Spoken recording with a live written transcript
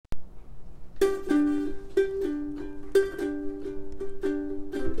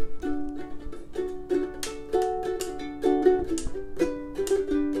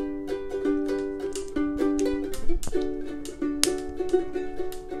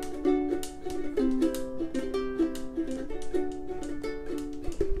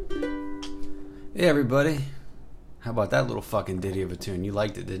Hey everybody, how about that little fucking ditty of a tune? You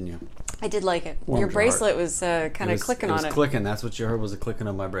liked it, didn't you? I did like it. Warmed Your your bracelet was kind of clicking on it. It was clicking. That's what you heard, was the clicking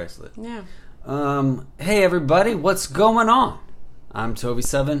of my bracelet. Yeah. Hey everybody, what's going on? I'm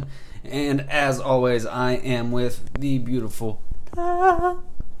Toby7, and as always, I am with the beautiful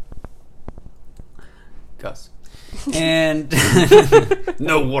Gus. And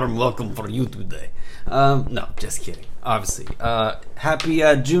no warm welcome for you today. No, just kidding. Obviously. Happy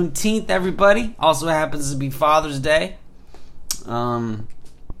Juneteenth, everybody. Also happens to be Father's Day.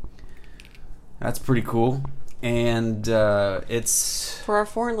 That's pretty cool. And it's... For our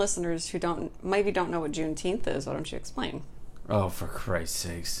foreign listeners who maybe don't know what Juneteenth is, why don't you explain? Oh, for Christ's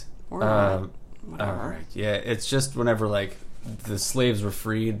sakes. Or Alright. Yeah, it's just whenever, like, the slaves were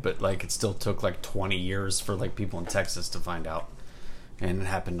freed, but, like, it still took, like, 20 years for, like, people in Texas to find out. And it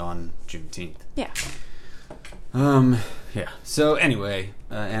happened on Juneteenth. Yeah. Yeah. So, anyway,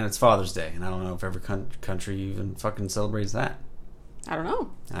 and it's Father's Day, and I don't know if every country even fucking celebrates that. I don't know.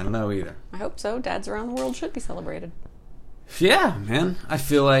 I don't know either. I hope so. Dads around the world should be celebrated. Yeah, man. I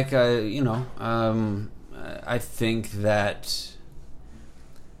feel like, I think that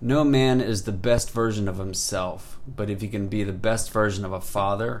no man is the best version of himself, but if he can be the best version of a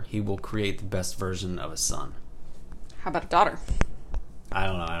father, he will create the best version of a son. How about a daughter? I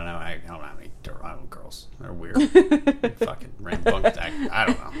don't know. I don't have any girls. They're weird. Fucking rambunctious. I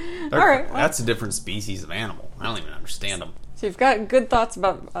don't know. All right. Well, that's a different species of animal. I don't even understand them. so you've got good thoughts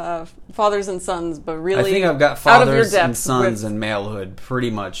about fathers and sons, but really, I think I've got out of your fathers and depth sons and malehood pretty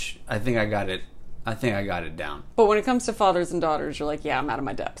much. I think I got it down. But when it comes to fathers and daughters, you're like, yeah, I'm out of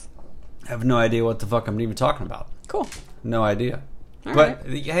my depth. I have no idea what the fuck I'm even talking about. Cool. No idea. All But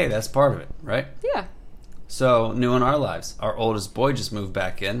right. hey, that's part of it, right? Yeah. So, new in our lives, our oldest boy just moved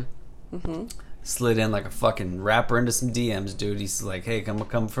back in. Mm-hmm. Slid in like a fucking rapper into some DMs, dude. He's like, hey,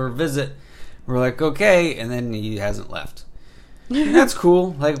 come for a visit. We're like, okay. And then he hasn't left. And that's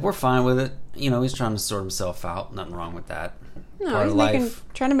cool. Like, we're fine with it. You know, he's trying to sort himself out. Nothing wrong with that. No, Part he's of life.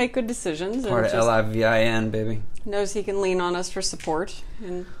 trying to make good decisions. Part and of LIVIN, baby. knows he can lean on us for support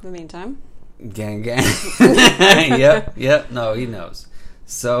in the meantime. Gang. Yep. No, he knows.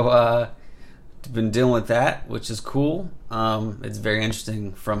 So, been dealing with that, which is cool. It's very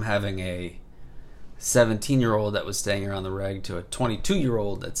interesting from having a 17-year-old that was staying here on the reg to a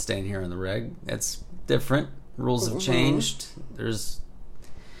 22-year-old that's staying here on the reg. It's different. Rules have changed. There's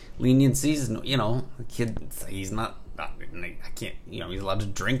leniencies. You know, the kid, he's not, I can't, you know, he's allowed to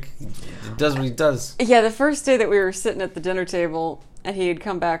drink. He does what he does. Yeah, the first day that we were sitting at the dinner table and he had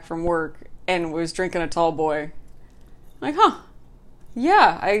come back from work and was drinking a tall boy. I'm like, huh.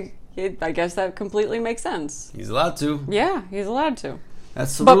 Yeah, I guess that completely makes sense. He's allowed to. Yeah, he's allowed to.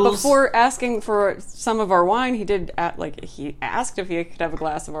 That's the But rules. before asking for some of our wine, he did he asked if he could have a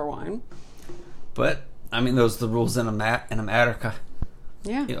glass of our wine. But I mean, those are the rules in America.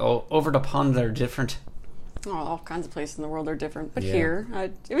 Yeah. You know, over the pond they're different. Oh, all kinds of places in the world are different, but Yeah. here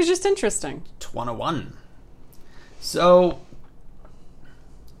it was just interesting. 21. So,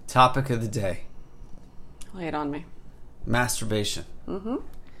 topic of the day: Lay it on me. masturbation. Mm-hmm.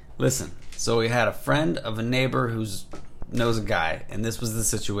 Listen, so we had a friend of a neighbor who knows a guy, and this was the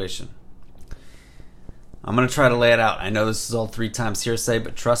situation. I'm going to try to lay it out. I know this is all 3 times hearsay,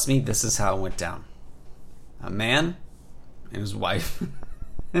 but trust me, this is how it went down. A man and his wife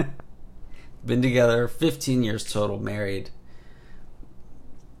been together 15 years total, married.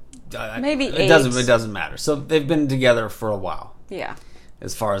 Maybe it 8. doesn't matter. So they've been together for a while, Yeah.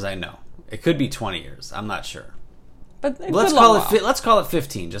 as far as I know. It could be 20 years. I'm not sure. But Let's call it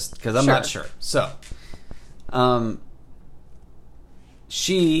 15, just because I'm not sure. So,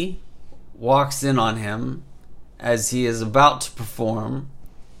 she walks in on him as he is about to perform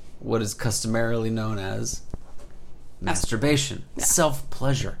what is customarily known as masturbation,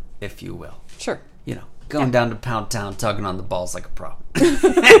 self-pleasure, if you will. Sure. You know, going down to Pound Town, tugging on the balls like a pro. Do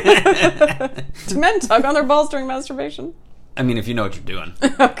men tug on their balls during masturbation? I mean, if you know what you're doing.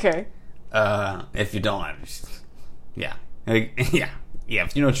 Okay. If you don't, yeah,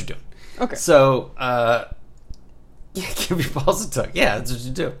 if you know what you're doing. Okay. So, give your balls a tug. Yeah, that's what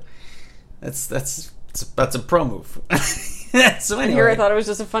you do. That's a pro move. So anyway, Here I thought it was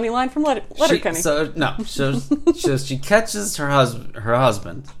just a funny line from Letterkenny. So she catches her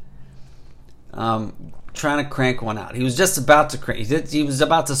husband, trying to crank one out. He was just about to crank. He was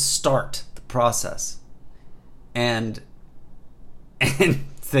about to start the process. And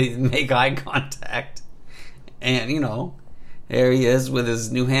they make eye contact. And, you know, there he is with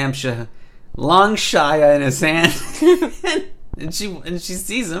his New Hampshire long shire in his hand. and she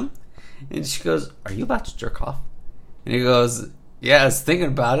sees him. And she goes, "Are you about to jerk off?" And he goes, "Yeah, I was thinking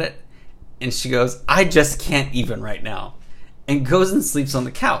about it." And she goes, "I just can't even right now." And goes and sleeps on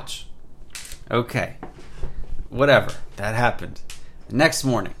the couch. Okay. Whatever. That happened. The next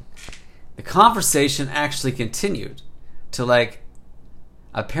morning, the conversation actually continued to, like,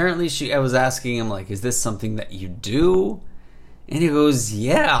 apparently I was asking him, like, "Is this something that you do?" And he goes,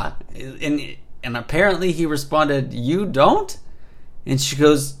 "Yeah." And apparently he responded, "You don't?" And she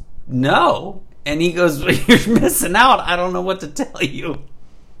goes, "No." And he goes, "Well, you're missing out. I don't know what to tell you."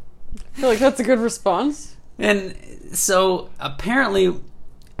 I feel like that's a good response. And so apparently,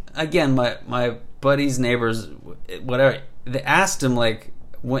 again, my buddy's neighbors, whatever, they asked him, like,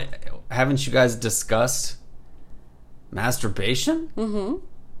 haven't you guys discussed masturbation? Mm-hmm.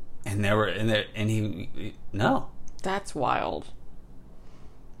 And he no. That's wild.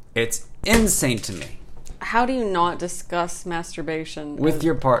 It's insane to me. How do you not discuss masturbation with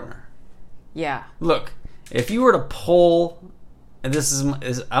your partner? Yeah. Look, if you were to poll, and this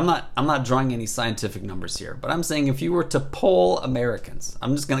is I'm not drawing any scientific numbers here, but I'm saying if you were to poll Americans,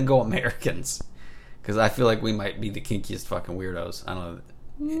 I'm just gonna go Americans, because I feel like we might be the kinkiest fucking weirdos. I don't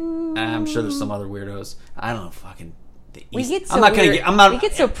know. I'm sure there's some other weirdos. I don't know. Fucking. We get so I'm not weird. Get, I'm not. We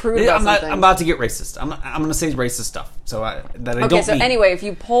get so prude about something. I'm about to get racist. I'm going to say racist stuff. So I don't. Okay. So anyway, if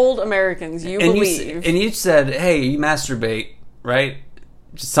you polled Americans, you believe, and you said, "Hey, you masturbate, right?"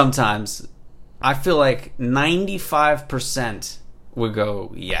 Sometimes, I feel like 95% would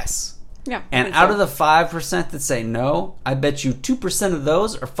go yes. Yeah. And out of the 5% that say no, I bet you 2% of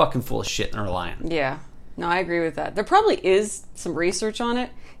those are fucking full of shit and are lying. Yeah. No, I agree with that. There probably is some research on it.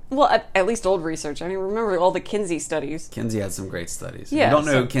 Well, at least old research. I mean, remember all the Kinsey studies. Kinsey had some great studies. Yeah, you don't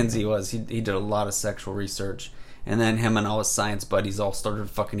know who Kinsey was. He did a lot of sexual research. And then him and all his science buddies all started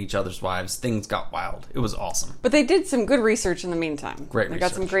fucking each other's wives. Things got wild. It was awesome. But they did some good research in the meantime. They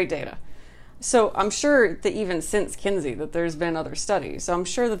got some great data. So I'm sure that even since Kinsey that there's been other studies. So I'm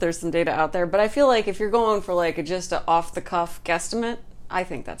sure that there's some data out there. But I feel like if you're going for like just an off-the-cuff guesstimate, I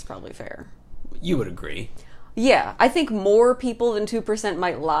think that's probably fair. You would agree. Yeah, I think more people than 2%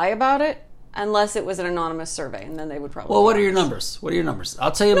 might lie about it, unless it was an anonymous survey, and then they would probably. Well, what are your numbers? What are your numbers?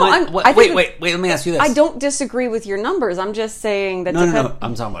 I'll tell you wait. Let me ask you this. I don't disagree with your numbers. I'm just saying that. No.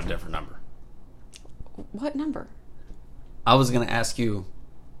 I'm talking about a different number. What number? I was going to ask you,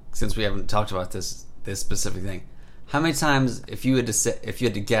 since we haven't talked about this specific thing, how many times, if you had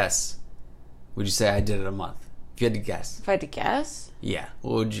to guess, would you say I did it a month? If you had to guess. If I had to guess? Yeah.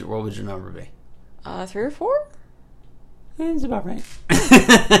 What would your number be? 3 or 4? Yeah, it's about right.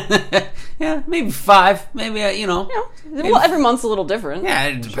 Yeah, maybe 5. Maybe well, every month's a little different. Yeah,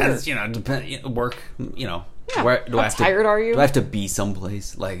 it depends. Sure. Depends. Work. Yeah. Where do tired are you? Do I have to be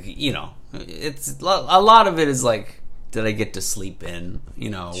someplace? Like, it's a lot of it is like, did I get to sleep in?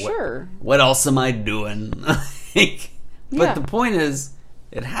 Sure. What else am I doing? But the point is,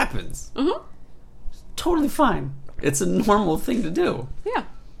 it happens. Mm-hmm. It's totally fine. It's a normal thing to do. Yeah.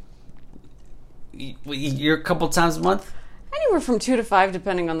 You're a couple times a month? Anywhere from 2 to 5,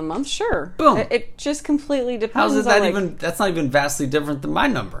 depending on the month. Sure. Boom. It just completely depends. How's it that even? That's not even vastly different than my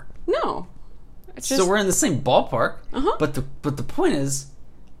number. No. So we're in the same ballpark. Uh-huh. But the point is,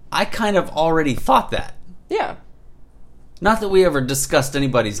 I kind of already thought that. Yeah. Not that we ever discussed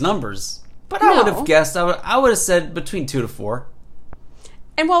anybody's numbers, but I would have guessed. I would have said between 2 to 4.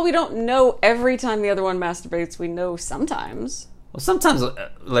 And while we don't know every time the other one masturbates, we know sometimes. Well, sometimes,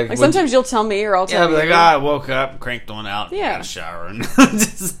 sometimes you'll tell me, or I'll tell you. Yeah, I woke up, cranked one out, got a shower, and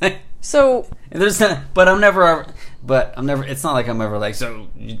just like. So. And I'm never. It's not like I'm ever like so.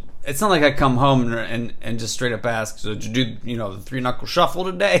 It's not like I come home and just straight up ask, so did you do the 3-knuckle shuffle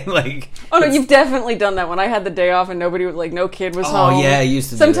today? Like. Oh no, you've definitely done that. When I had the day off and nobody was no kid was home. Oh yeah, I used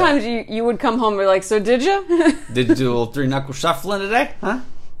to. Sometimes do that. you would come home and be like, so did you? Did you do a little 3-knuckle shuffling today? Huh?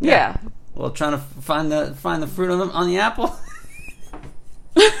 Yeah. Well, trying to find the fruit on the apple.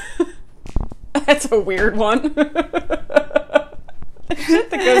 That's a weird one. Shit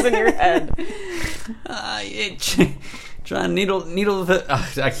that goes in your head. Trying to needle the.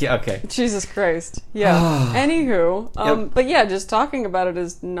 Okay. Jesus Christ. Yeah. Anywho, Yep. But yeah, just talking about it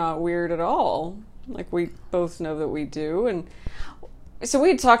is not weird at all. Like we both know that we do, and so we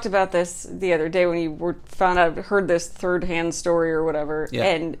had talked about this the other day when you heard this third-hand story or whatever,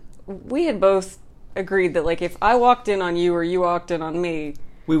 and we had both agreed that like if I walked in on you or you walked in on me,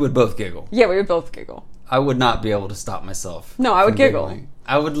 we would both giggle. Yeah, we would both giggle. I would not be able to stop myself. No, I would giggle. Giggling.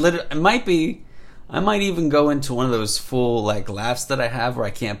 I would literally. It might be. I might even go into one of those full like laughs that I have where I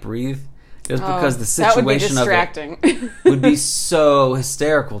can't breathe, just because the situation of it would be so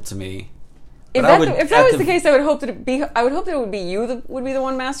hysterical to me. If that was the case, I would hope that it would be you that would be the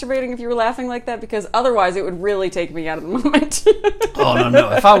one masturbating if you were laughing like that, because otherwise it would really take me out of the moment. Oh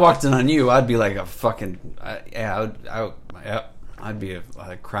no! If I walked in on you, I'd be like a fucking I'd be a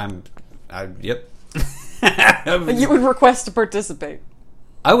crime. Yep. You would request to participate.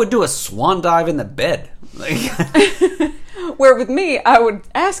 I would do a swan dive in the bed. Where with me, I would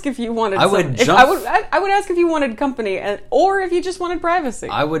ask if you wanted. I would ask if you wanted company, or if you just wanted privacy.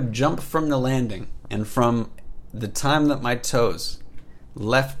 I would jump from the landing, and from the time that my toes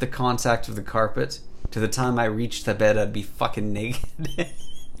left the contact of the carpet to the time I reached the bed, I'd be fucking naked.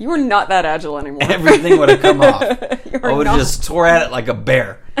 You were not that agile anymore. Everything would have come off. I would have just tore at it like a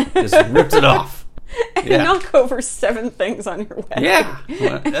bear, just ripped it off. And knock over 7 things on your way. Yeah.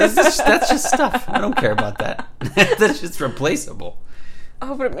 Well, that's just stuff. I don't care about that. That's just replaceable.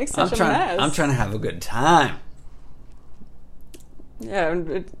 Oh, but it makes such a mess. I'm trying to have a good time. Yeah,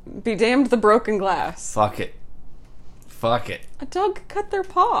 be damned the broken glass. Fuck it. A dog cut their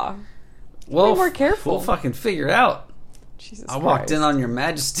paw. Well, be more careful. We'll fucking figure it out. Jesus I walked in on your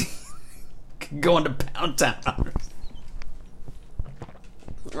majesty going to Pound Town.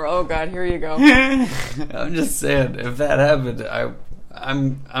 Oh God, here you go. I'm just saying, if that happened,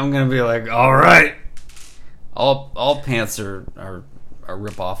 I'm gonna be like, all right, all pants are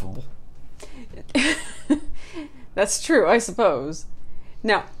rip offable. That's true, I suppose.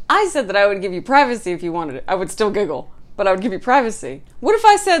 Now, I said that I would give you privacy if you wanted it. I would still giggle, but I would give you privacy. What if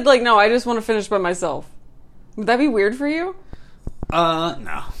I said, like, no, I just want to finish by myself? Would that be weird for you?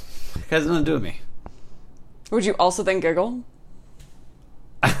 No. It has nothing to do with me. Would you also then giggle?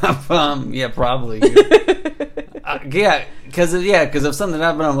 Yeah, probably. Because if something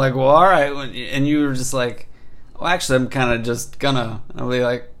happened, I'm like, well, all right, and you were just like, well, actually, I'm kind of just gonna. I'll be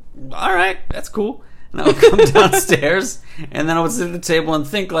like, all right, that's cool, and I would come downstairs, and then I would sit at the table and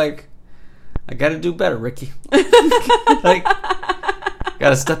think like, I got to do better, Ricky. Like,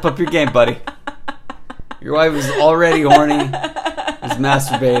 got to step up your game, buddy. Your wife is already horny, is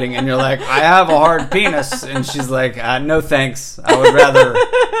masturbating, and you're like, I have a hard penis. And she's like, no thanks. I would rather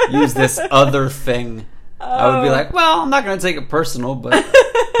use this other thing. I would be like, well, I'm not going to take it personal, but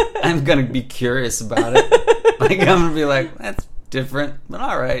I'm going to be curious about it. Like, I'm going to be like, that's different, but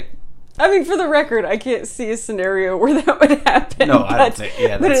all right. I mean, for the record, I can't see a scenario where that would happen. No, I don't think,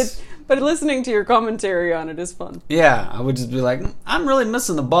 yeah, that's... But listening to your commentary on it is fun. Yeah, I would just be like, I'm really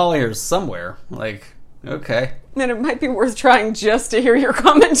missing the ball here somewhere. Like... Okay. Then it might be worth trying just to hear your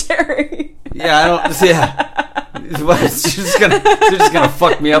commentary. Yeah, I don't. Yeah, she's just gonna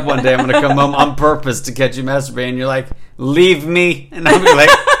fuck me up one day. I'm gonna come home on purpose to catch you masturbating. And you're like, leave me, and I'll be like,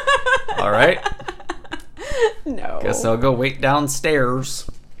 all right. No. Guess I'll go wait downstairs.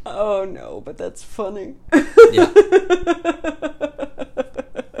 Oh no, but that's funny. Yeah.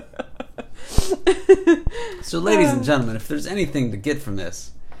 So, ladies and gentlemen, if there's anything to get from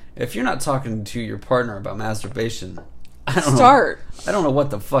this. If you're not talking to your partner about masturbation, I don't know what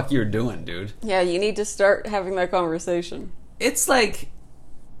the fuck you're doing, dude. Yeah, you need to start having that conversation. It's like,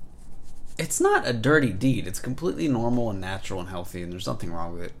 it's not a dirty deed. It's completely normal and natural and healthy, and there's nothing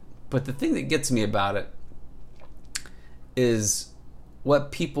wrong with it. But the thing that gets me about it is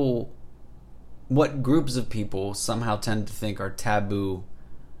what groups of people somehow tend to think are taboo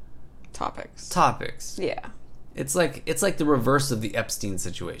topics. Yeah. It's like the reverse of the Epstein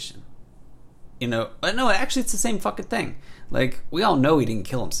situation. You know, no, actually it's the same fucking thing. Like, we all know he didn't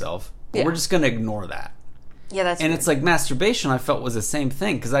kill himself, but we're just going to ignore that. Yeah, that's And it's like masturbation I felt was the same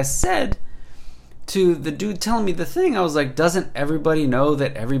thing, because I said to the dude telling me the thing, I was like, doesn't everybody know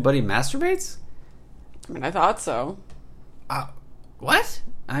that everybody masturbates? I mean, I thought so. What?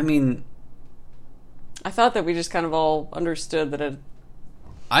 I mean... I thought that we just kind of all understood that it...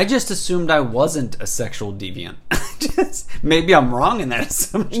 I just assumed I wasn't a sexual deviant. Maybe I'm wrong in that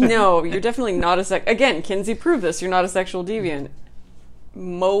assumption. No, you're definitely not Again, Kinsey proved this. You're not a sexual deviant.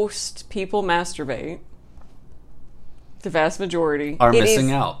 Most people masturbate. The vast majority. Are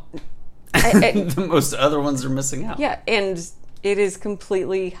missing out. The most other ones are missing out. Yeah, and it is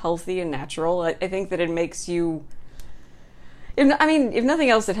completely healthy and natural. I think that it makes you... if nothing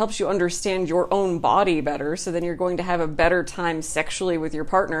else, it helps you understand your own body better, so then you're going to have a better time sexually with your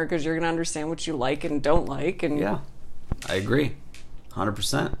partner because you're going to understand what you like and don't like. And yeah, I agree.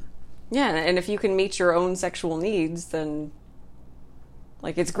 100%. Yeah, and if you can meet your own sexual needs, then...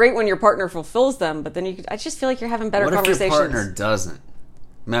 Like, it's great when your partner fulfills them, but then I just feel like you're having better conversations. What if your partner doesn't?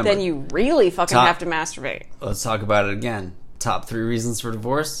 Remember, then you really fucking have to masturbate. Let's talk about it again. top 3 reasons for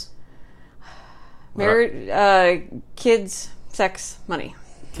divorce? Marriage, kids, sex, money.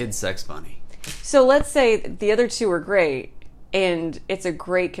 Kids, sex, money. So let's say the other 2 are great, and it's a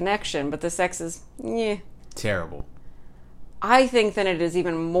great connection, but the sex is, Terrible. I think then it is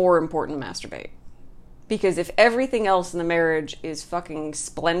even more important to masturbate. Because if everything else in the marriage is fucking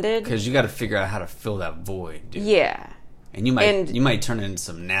splendid... Because you got to figure out how to fill that void, dude. Yeah. And you might turn into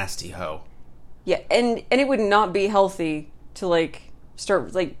some nasty hoe. Yeah, and it would not be healthy to, like,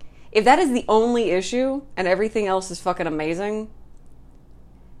 start, like... If that is the only issue, and everything else is fucking amazing,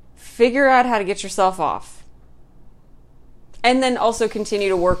 figure out how to get yourself off. And then also continue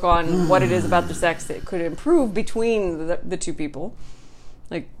to work on what it is about the sex that could improve between the 2 people.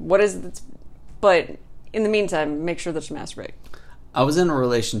 Like, what is it? But in the meantime, make sure that you masturbate. I was in a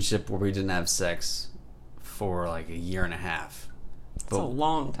relationship where we didn't have sex for like a year and a half. It's a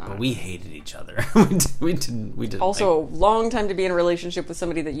long time. But we hated each other. we didn't. Also, a long time to be in a relationship with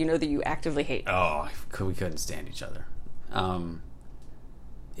somebody that you know that you actively hate. Oh, we couldn't stand each other.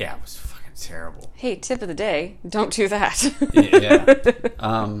 Yeah, it was fucking terrible. Hey, tip of the day: don't do that. Yeah,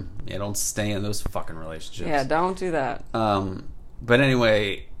 don't stay in those fucking relationships. Yeah, don't do that. But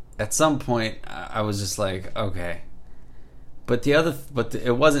anyway, at some point, I was just like, okay. But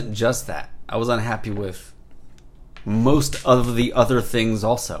it wasn't just that. I was unhappy with most of the other things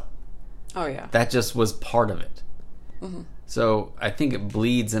also. Oh, yeah. That just was part of it. Mm-hmm. So I think it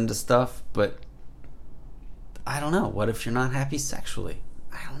bleeds into stuff, but I don't know. What if you're not happy sexually?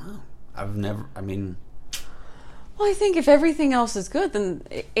 I don't know. Well, I think if everything else is good, then,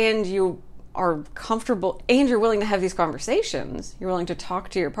 and you are comfortable, and you're willing to have these conversations, you're willing to talk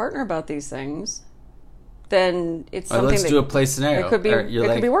to your partner about these things, then it's something let's do a play scenario. It could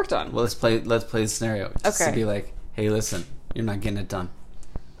be worked on. Well, let's play the scenario. Just to be like, hey, listen, you're not getting it done.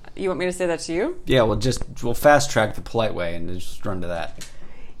 You want me to say that to you? Yeah, we'll fast track the polite way and just run to that.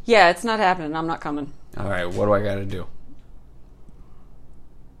 Yeah, it's not happening. I'm not coming. All right, what do I got to do?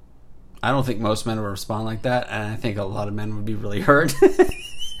 I don't think most men would respond like that, and I think a lot of men would be really hurt.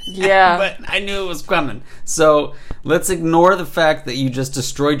 Yeah. But I knew it was coming. So let's ignore the fact that you just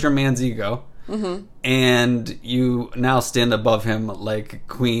destroyed your man's ego, and you now stand above him like a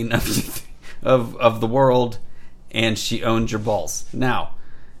queen of the world, and she owns your balls. Now,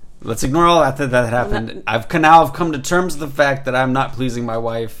 let's ignore all that happened. I've come to terms with the fact that I'm not pleasing my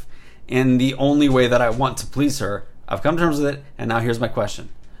wife in the only way that I want to please her. I've come to terms with it, and now here's my question.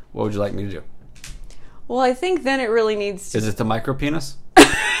 What would you like me to do? Well, I think then it really needs to... Is it the micro penis?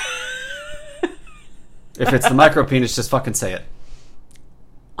 If it's the micro penis, just fucking say it.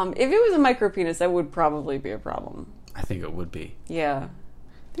 If it was a micro penis, that would probably be a problem. I think it would be. Yeah.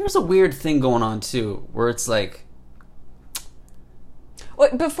 There's a weird thing going on, too, where it's like...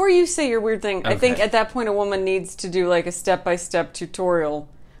 Well, before you say your weird thing, Okay. I think at that point a woman needs to do like a step-by-step tutorial.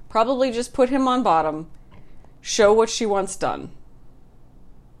 Probably just put him on bottom, show what she wants done.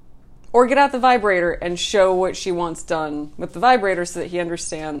 Or get out the vibrator and show what she wants done with the vibrator so that he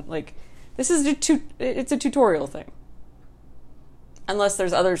understands, like, this is it's a tutorial thing. Unless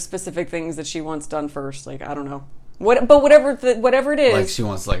there's other specific things that she wants done first, like, I don't know. Whatever it is. Like she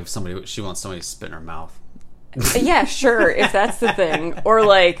wants somebody to spit in her mouth. Yeah, sure, if that's the thing. Or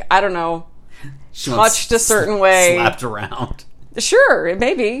like, I don't know, She touched a certain way. Slapped around. Sure, it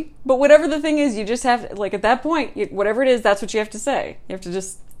may be. But whatever the thing is, you just have, like, at that point, whatever it is, that's what you have to say. You have to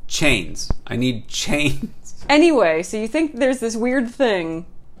just... Chains. I need chains. Anyway, so you think there's this weird thing.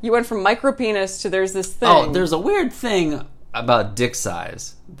 You went from micro penis to there's this thing. Oh, there's a weird thing about dick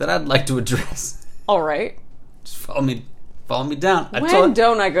size that I'd like to address. All right. Just follow me down.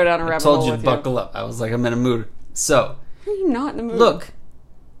 Don't I go down a rabbit hole I told you with to buckle up. I was like, I'm in a mood. So, Are you not in the mood? look,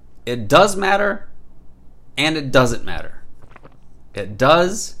 it does matter, and it doesn't matter. It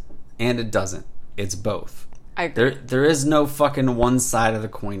does, and it doesn't. It's both. I agree. There is no fucking one side of the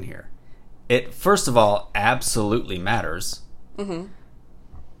coin here. It, first of all, absolutely matters. Mm-hmm.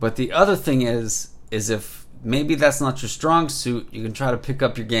 But the other thing is if maybe that's not your strong suit, you can try to pick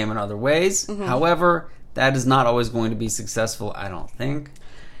up your game in other ways. Mm-hmm. However, that is not always going to be successful, I don't think.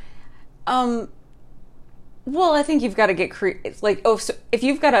 Well, I think you've got to get so if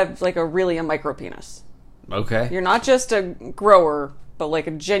you've got a micro penis. Okay. You're not just a grower, but like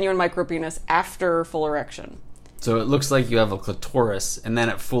a genuine micro penis after full erection. So it looks like you have a clitoris, and then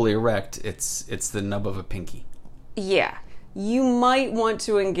at fully erect, it's the nub of a pinky. Yeah. You might want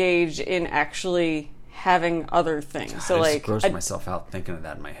to engage in actually having other things. God, So I just grossed myself out thinking of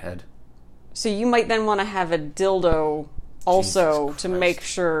that in my head. So you might then want to have a dildo also to make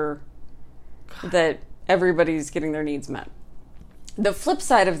sure that everybody's getting their needs met. The flip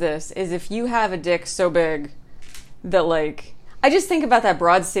side of this is if you have a dick so big that, like, I just think about that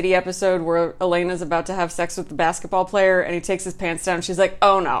Broad City episode where Elena's about to have sex with the basketball player and he takes his pants down. She's like,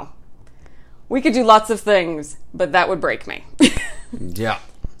 oh no. We could do lots of things, but that would break me. Yeah.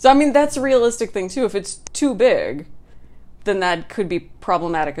 So, I mean, that's a realistic thing, too. If it's too big, then that could be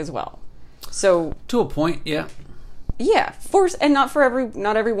problematic as well. So... To a point, yeah. Yeah, and not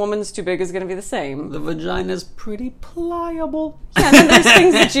every woman's too big is going to be the same. The vagina's pretty pliable. Yeah, and then there's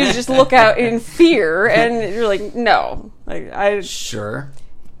things that you just look at in fear, and you're like, no. Sure.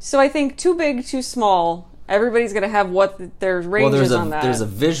 So I think too big, too small, everybody's going to have what their range is on that. There's a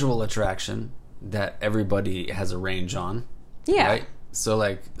visual attraction that everybody has a range on. Yeah. Right? So,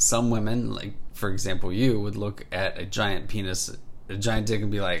 like, some women, like, for example, you would look at a giant penis, a giant dick, and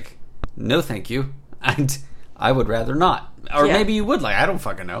be like, no, thank you. I would rather not. Or maybe you would, like, I don't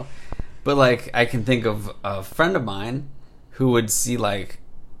fucking know. But, like, I can think of a friend of mine who would see, like,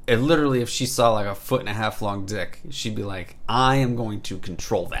 if she saw, like, a 1.5 long dick, she'd be like, I am going to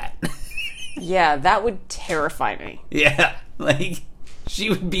control that. Yeah, that would terrify me. Yeah. Like, she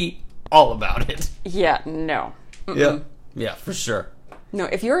would be all about it. Yeah, no. Mm-mm. Yeah. Yeah, for sure. No,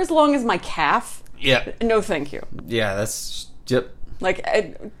 if you're as long as my calf, no thank you. Yeah, that's... Yep. Like,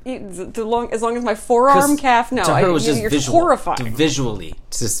 as long as my forearm calf, no. To her, it was you're visual. horrifying. To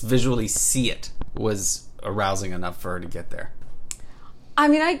just visually see it was arousing enough for her to get there. I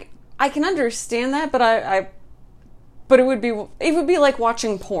mean, I can understand that, but it would be like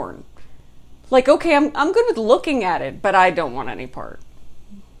watching porn. Like, okay, I'm good with looking at it, but I don't want any part.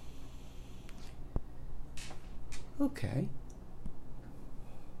 Okay.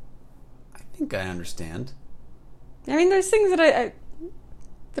 I think I understand. I mean, there's things that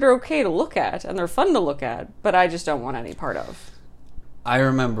that are okay to look at, and they're fun to look at, but I just don't want any part of. I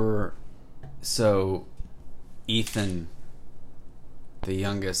remember, so Ethan, the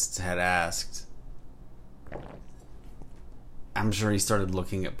youngest, had asked, I'm sure he started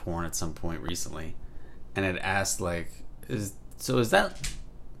looking at porn at some point recently, and had asked, like, is that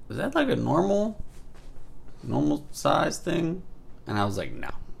like a normal size thing? And I was like, no.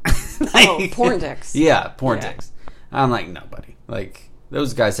 Porn dicks. Yeah, porn dicks. I'm like, no, buddy. Like,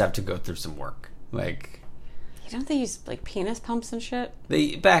 those guys have to go through some work. Like, don't they use like penis pumps and shit?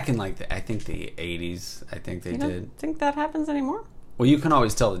 They back in like I think the 80s. I think they did. Don't think that happens anymore? Well, you can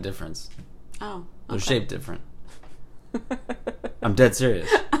always tell the difference. Oh, okay. They're shaped different. I'm dead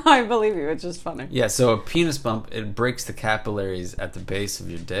serious. I believe you. It's just funny. Yeah, so a penis pump, it breaks the capillaries at the base of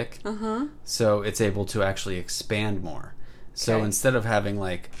your dick. Uh-huh. So it's able to actually expand more. So instead of having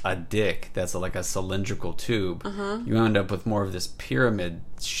like a dick that's like a cylindrical tube, you end up with more of this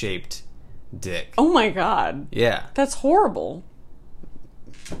pyramid-shaped dick. Oh my god. Yeah. That's horrible.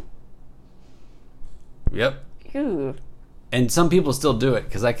 Yep. Ew. And some people still do it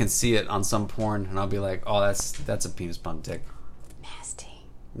because I can see it on some porn, and I'll be like, "Oh, that's a penis pump dick." Nasty.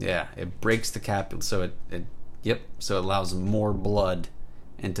 Yeah, it breaks the capillary, so so it allows more blood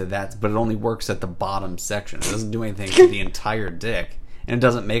into that, but it only works at the bottom section. It doesn't do anything to the entire dick, and it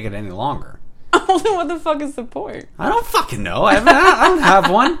doesn't make it any longer. Well, then what the fuck is the point? I don't fucking know. I don't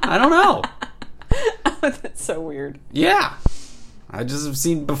have one. I don't know. That's so weird. Yeah. I just have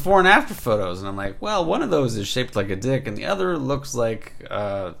seen before and after photos, and I'm like, well, one of those is shaped like a dick, and the other looks like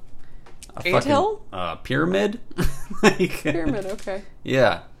a fucking pyramid. Pyramid, okay.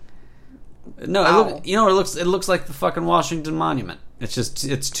 Yeah. No, wow. It looks like the fucking Washington Monument.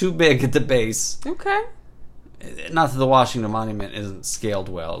 It's too big at the base. Okay. Not that the Washington Monument isn't scaled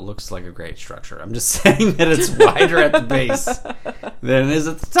well. It looks like a great structure. I'm just saying that it's wider at the base than it is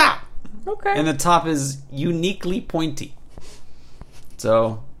at the top. Okay. And the top is uniquely pointy.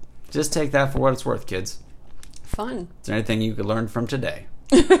 So, just take that for what it's worth, kids. Fun. Is there anything you could learn from today?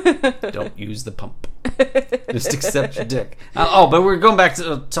 Don't use the pump. Just accept your dick. But we're going back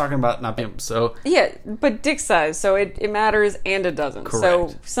to talking about not being so. Yeah, but dick size. So it matters and it doesn't. Correct.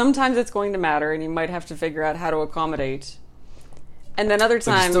 So sometimes it's going to matter, and you might have to figure out how to accommodate. And then other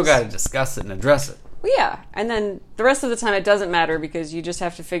times, but you still got to discuss it and address it. Well, yeah, and then the rest of the time it doesn't matter because you just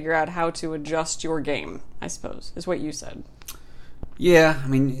have to figure out how to adjust your game. I suppose is what you said. Yeah, I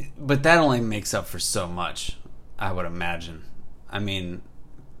mean, but that only makes up for so much, I would imagine. I mean...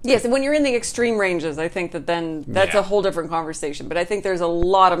 Yes, when you're in the extreme ranges, I think that's a whole different conversation. But I think there's a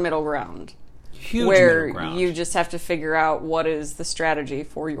lot of middle ground. Huge where middle ground. You just have to figure out what is the strategy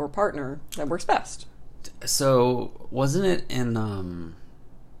for your partner that works best. So, wasn't it in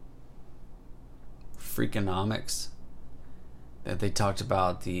Freakonomics that they talked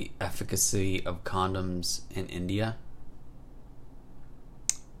about the efficacy of condoms in India?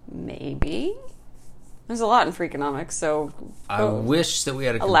 Maybe. There's a lot in Freakonomics, so I wish that we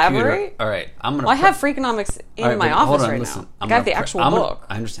had a computer. Elaborate? All right, I'm gonna. Well, I have Freakonomics in my office right now. I have the actual book.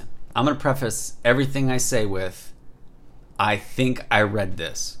 I understand. I'm gonna preface everything I say with, I think I read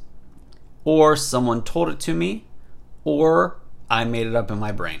this, or someone told it to me, or I made it up in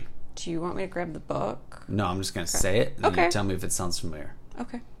my brain. Do you want me to grab the book? No, I'm just gonna say it, and then you tell me if it sounds familiar.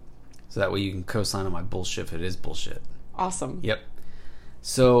 Okay. So that way you can co-sign on my bullshit if it is bullshit. Awesome. Yep.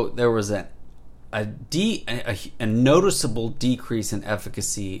 So there was a noticeable decrease in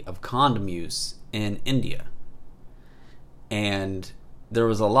efficacy of condom use in India. And there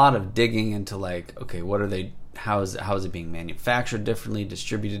was a lot of digging into like, okay, what are they, how is it being manufactured differently,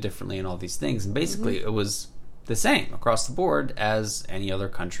 distributed differently, and all these things. And basically it was the same across the board as any other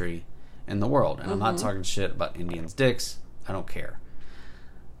country in the world. And I'm not talking shit about Indians' dicks. I don't care.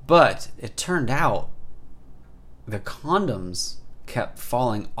 But it turned out the condoms kept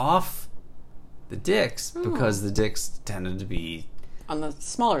falling off the dicks because the dicks tended to be on the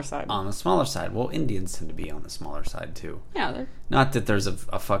smaller side. Well, Indians tend to be on the smaller side too. Yeah, they're... Not that there's a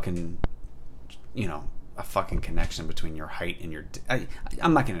fucking, a fucking connection between your height and your.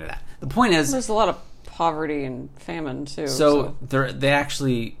 I'm not getting into that. The point is, there's a lot of poverty and famine too. So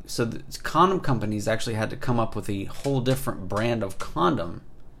the condom companies actually had to come up with a whole different brand of condom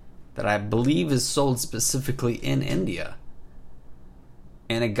that I believe is sold specifically in India,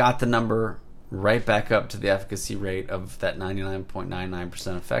 and it got the number right back up to the efficacy rate of that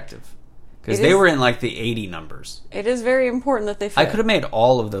 99.99% effective. Because they were in like the 80 numbers. It is very important that they fit. I could have made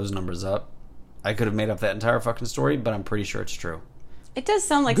all of those numbers up. I could have made up that entire fucking story, but I'm pretty sure it's true. It does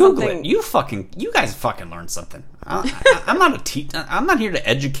sound like Google something... it. You guys fucking learned something. I'm not a teacher. I'm not here to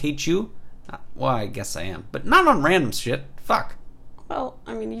educate you. Well, I guess I am. But not on random shit. Fuck. Well,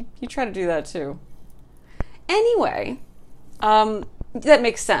 I mean, you try to do that too. Anyway, that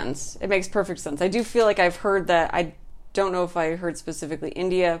makes sense. It makes perfect sense. I do feel like I've heard that. I don't know if I heard specifically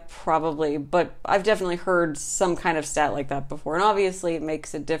India, probably, but I've definitely heard some kind of stat like that before. And obviously it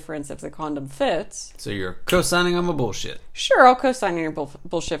makes a difference if the condom fits. So you're co-signing on my bullshit. Sure, I'll co-sign on your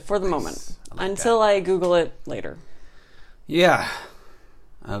bullshit for the moment. Until I Google it later. Yeah.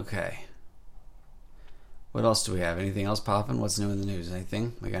 Okay. What else do we have? Anything else popping? What's new in the news?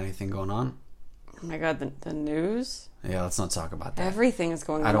 Anything? We got anything going on? Oh my god, the news? Yeah, let's not talk about that. Everything is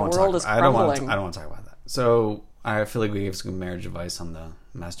going on. The world is crumbling. I don't want to talk about that. So, I feel like we gave some marriage advice on the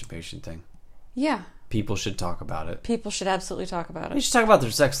masturbation thing. Yeah. People should talk about it. People should absolutely talk about it. They should talk about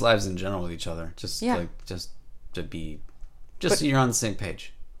their sex lives in general with each other. Just so you're on the same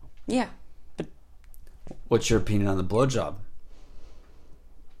page. Yeah. But what's your opinion on the blowjob?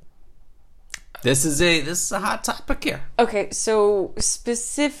 This is a hot topic here. Okay, so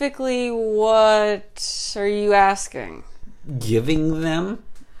specifically, what are you asking? Giving them?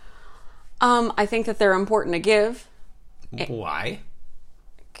 I think that they're important to give. Why?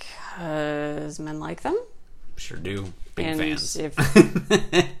 Because men like them. Sure do. Big fans.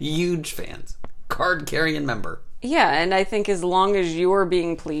 Huge fans. Card-carrying member. Yeah, and I think as long as you are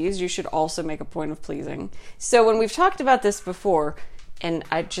being pleased, you should also make a point of pleasing. So when we've talked about this before... And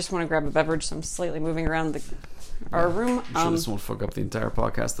I just want to grab a beverage, so I'm slightly moving around our room. I'm sure this won't fuck up the entire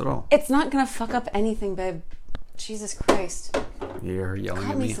podcast at all. It's not going to fuck up anything, babe. Jesus Christ. You're yelling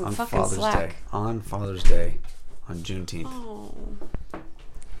at me on Father's Day. On Father's Day. On Juneteenth. Oh.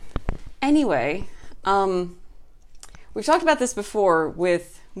 Anyway, we've talked about this before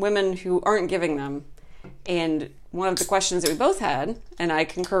with women who aren't giving them. And one of the questions that we both had, and I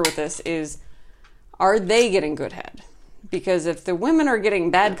concur with this, is, are they getting good head? Because if the women are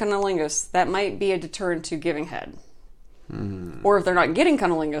getting bad cunnilingus, that might be a deterrent to giving head. Or if they're not getting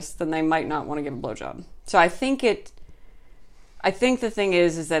cunnilingus, then they might not want to give a blowjob. So I think the thing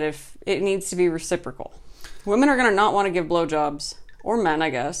is that if it needs to be reciprocal. Women are going to not want to give blowjobs, or men, I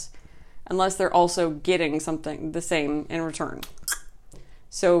guess, unless they're also getting something the same in return.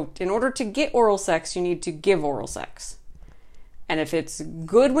 So in order to get oral sex, you need to give oral sex. And if it's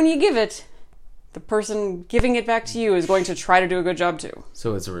good when you give it, the person giving it back to you is going to try to do a good job too.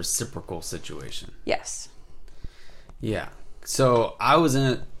 So it's a reciprocal situation. Yes. Yeah. So I was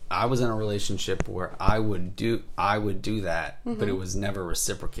in a relationship where I would do that, but it was never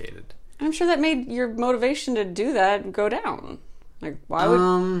reciprocated. I'm sure that made your motivation to do that go down. Like, why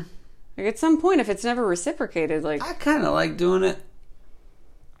would like at some point if it's never reciprocated, like I kind of like doing it,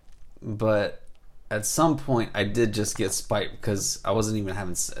 but at some point, I did just get spite because I wasn't even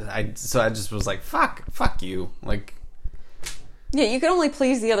having... So I just was like, fuck you. Like... Yeah, you can only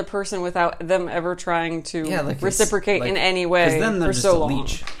please the other person without them ever trying to reciprocate in any way. Because then they're for just so a long.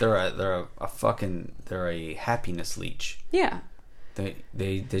 leech. They're a happiness leech. Yeah.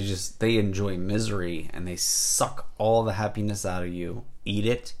 They enjoy misery and they suck all the happiness out of you, eat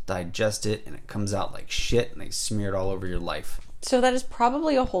it, digest it, and it comes out like shit, and they smear it all over your life. So that is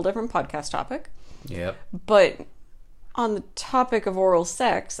probably a whole different podcast topic. Yep. But on the topic of oral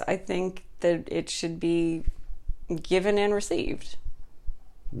sex, I think that it should be given and received.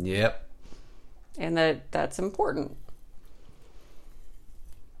 Yep. And that's important.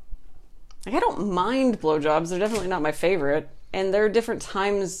 Like, I don't mind blowjobs. They're definitely not my favorite. And there are different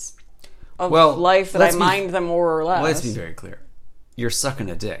times of life that I mind them more or less. Let's be very clear. You're sucking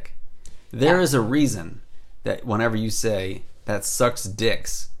a dick. There is a reason that whenever you say that sucks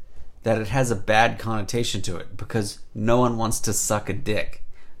dicks, that it has a bad connotation to it, because no one wants to suck a dick.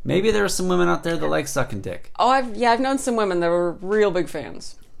 Maybe there are some women out there that like sucking dick. Oh, I've known some women that were real big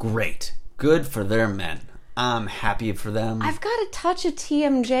fans. Great. Good for their men. I'm happy for them. I've got a touch of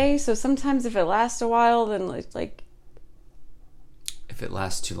TMJ, so sometimes if it lasts a while, then like... If it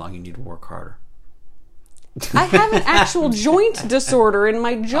lasts too long, you need to work harder. I have an actual joint disorder in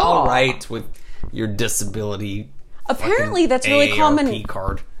my jaw. All right, with your disability. Apparently, that's really common. AARP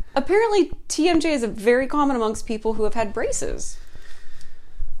card. Apparently, TMJ is very common amongst people who have had braces.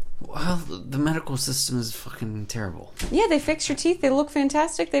 Well, the medical system is fucking terrible. Yeah, they fix your teeth. They look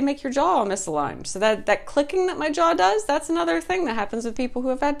fantastic. They make your jaw all misaligned. So that clicking that my jaw does, that's another thing that happens with people who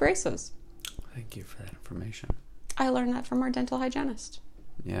have had braces. Thank you for that information. I learned that from our dental hygienist.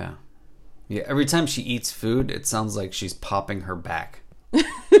 Yeah. Yeah, every time she eats food, it sounds like she's popping her back. I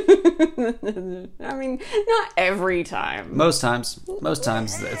mean, not every time. Most times.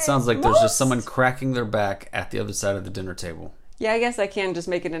 It sounds like there's just someone cracking their back at the other side of the dinner table. Yeah, I guess I can just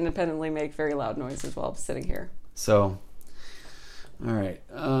make it independently make very loud noises while I'm sitting here. So, all right.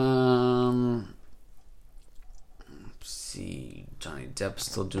 Let's see. Johnny Depp's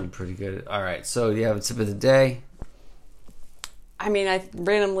still doing pretty good. All right. So, you have a tip of the day. I mean, I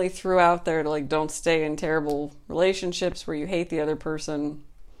randomly threw out there to, like, don't stay in terrible relationships where you hate the other person.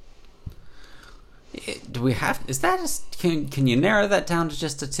 Do we have... Is that... Can you narrow that down to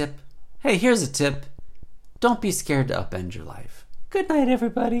just a tip? Hey, here's a tip. Don't be scared to upend your life. Good night,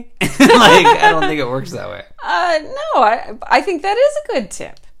 everybody. I don't think it works that way. No, I think that is a good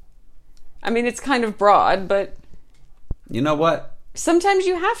tip. I mean, it's kind of broad, but... You know what? Sometimes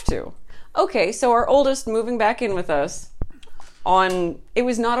you have to. Okay, so our oldest moving back in with us it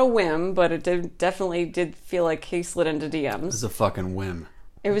was not a whim, but it definitely did feel like he slid into DMs. It was a fucking whim.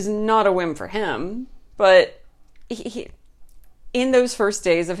 It was not a whim for him, but he in those first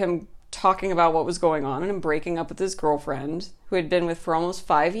days of him talking about what was going on and him breaking up with his girlfriend, who had been with for almost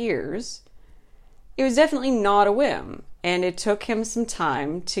 5 years, it was definitely not a whim. And it took him some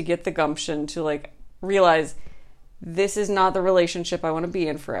time to get the gumption to, like, realize this is not the relationship I want to be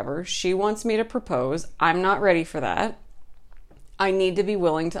in forever. She wants me to propose. I'm not ready for that. I need to be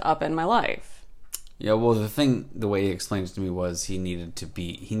willing to upend my life. Yeah, well, the way he explained it to me was he needed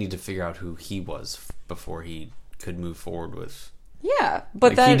to figure out who he was before he could move forward with. Yeah,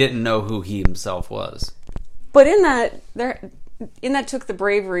 but he didn't know who he himself was. But in that took the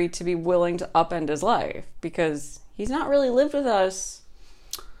bravery to be willing to upend his life, because he's not really lived with us.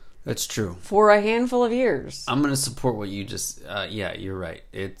 That's true. For a handful of years. I'm going to support what you just... yeah, you're right.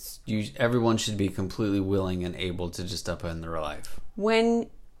 Everyone should be completely willing and able to just upend their life.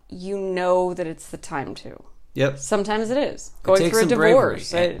 When you know that it's the time to. Yep. Sometimes it is. Going through a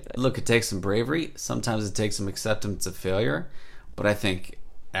divorce. Look, it takes some bravery. Sometimes it takes some acceptance of failure. But I think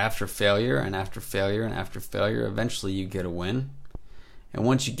after failure and after failure and after failure, eventually you get a win. And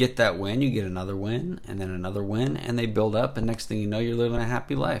once you get that win, you get another win, and then another win, and they build up, and next thing you know, you're living a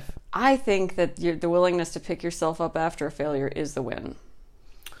happy life. I think that the willingness to pick yourself up after a failure is the win.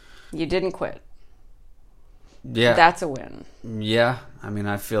 You didn't quit. Yeah. That's a win. Yeah. I mean,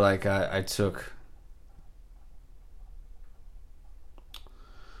 I feel like I took...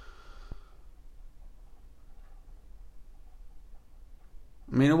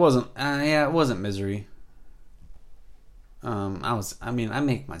 I mean, it wasn't misery. I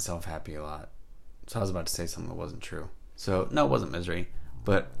make myself happy a lot. So I was about to say something that wasn't true. So, no, it wasn't misery.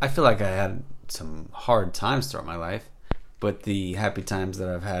 But I feel like I had some hard times throughout my life. But the happy times that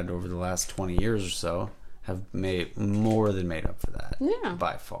I've had over the last 20 years or so have more than made up for that. Yeah.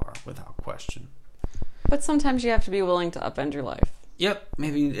 By far, without question. But sometimes you have to be willing to upend your life. Yep.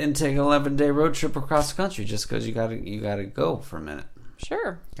 Maybe and take an 11-day road trip across the country just because you gotta go for a minute.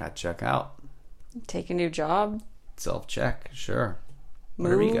 Sure. Gotta check out. Take a new job. Self-check, sure. Move.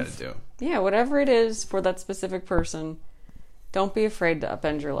 Whatever you gotta do. Yeah, whatever it is for that specific person, don't be afraid to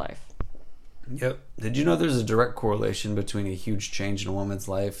upend your life. Yep. Did you know there's a direct correlation between a huge change in a woman's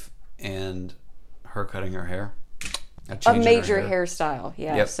life and her cutting her hair? A A change in major her hair. hairstyle,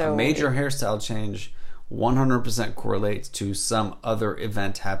 yeah. Yep, So a major hairstyle change 100% correlates to some other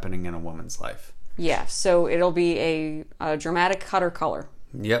event happening in a woman's life. Yeah, so it'll be a dramatic cut or color.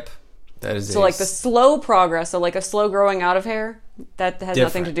 Yep. That is So like the slow progress, so like a slow growing out of hair, that has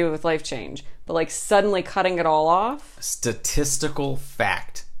nothing to Different. do with life change. But like suddenly cutting it all off, statistical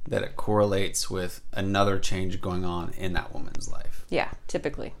fact that it correlates with another change going on in that woman's life. yeah,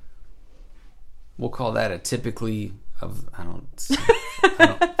 typically. We'll call that a typically of I don't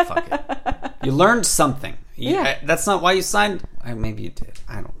fuck it. You learned something. Yeah. That's not why you signed. Maybe you did.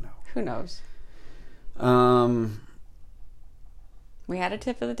 I don't know. Who knows? Um, We had a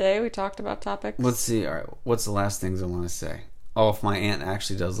tip of the day. We talked about topics. let's see. All right, what's the last things I want to say? Oh, if my aunt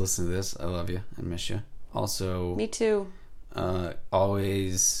actually does listen to this, I love you. I miss you. Also, Me too.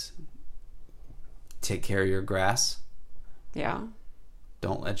 always take care of your grass. Yeah.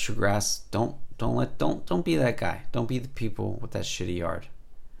 Don't let your grass. Don't be that guy. Don't be the people with that shitty yard.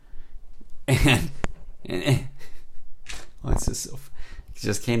 And oh, it's just so. It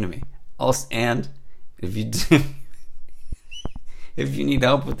just came to me. Also, and if you do, if you need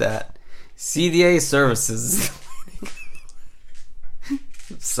help with that, CDA services.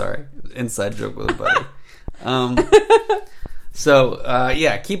 Sorry, inside joke with a buddy. So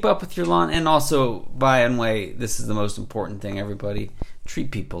yeah, keep up with your lawn, and also, by and way, this is the most important thing. Everybody,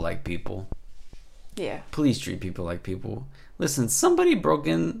 treat people like people. Yeah. Please treat people like people. Listen, somebody broke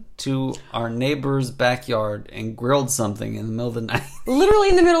into our neighbor's backyard and grilled something in the middle of the night. Literally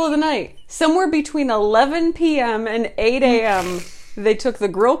in the middle of the night. Somewhere between 11 p.m. and 8 a.m., they took the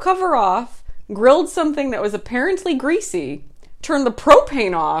grill cover off, grilled something that was apparently greasy, turned the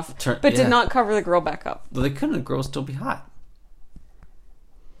propane off, but yeah. did not cover the grill back up. Well, they couldn't. The grill would still be hot.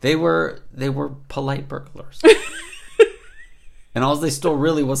 They were polite burglars, and all they stole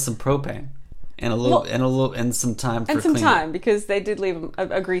really was some propane and and some time for And some cleaning. time, because they did leave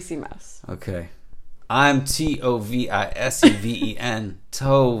a greasy mess. Okay. I'm TOVISEVEN,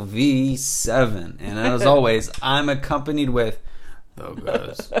 TOV7. And as always, I'm accompanied with the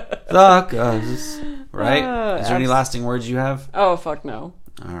Gus. Right? Is there any lasting words you have? Oh, fuck no.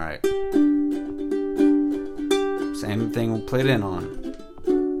 All right. Same thing we'll play it in on.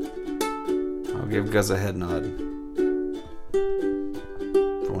 I'll give Gus a head nod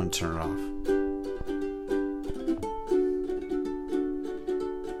for when to turn it off.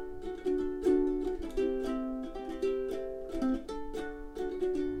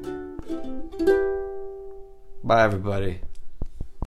 Bye, everybody.